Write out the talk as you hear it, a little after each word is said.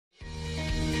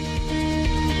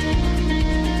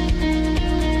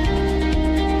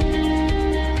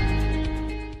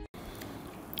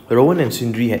Rowan and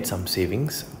Sindri had some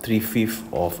savings. 3/5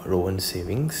 of Rowan's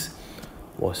savings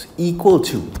was equal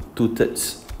to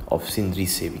 2/3 of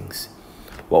Sindri's savings.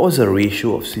 What was the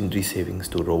ratio of Sindri's savings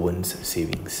to Rowan's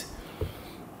savings?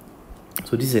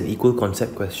 So this is an equal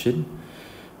concept question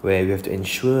where we have to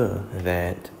ensure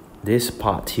that this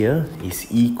part here is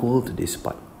equal to this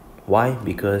part. Why?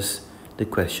 Because the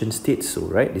question states so,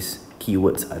 right? These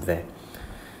keywords are there.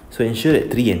 So ensure that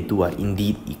 3 and 2 are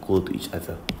indeed equal to each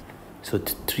other. So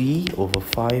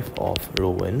 3/5 of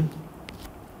Rowan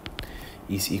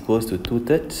is equals to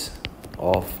 2/3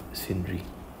 of Sindri.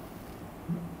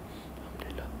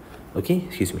 Okay,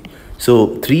 excuse me.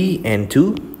 So 3 and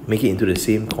 2 make it into the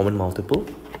same common multiple.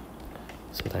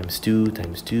 So times 2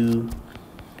 times 2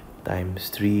 times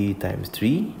 3 times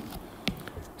 3.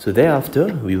 So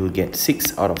thereafter, we will get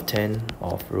 6 out of 10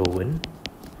 of Rowan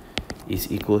is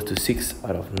equals to 6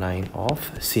 out of 9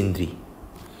 of Sindri.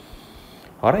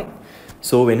 Alright,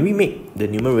 so when we make the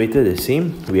numerator the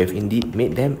same, we have indeed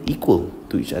made them equal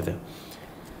to each other.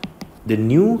 The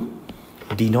new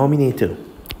denominator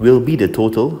will be the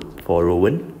total for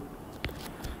Rowan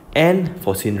and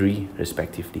for Sindri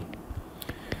respectively.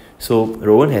 So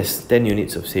Rowan has 10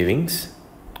 units of savings,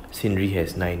 Sindri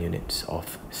has 9 units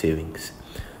of savings.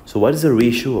 So what is the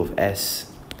ratio of S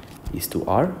is to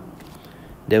R?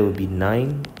 That will be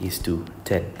 9 is to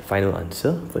 10. Final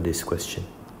answer for this question.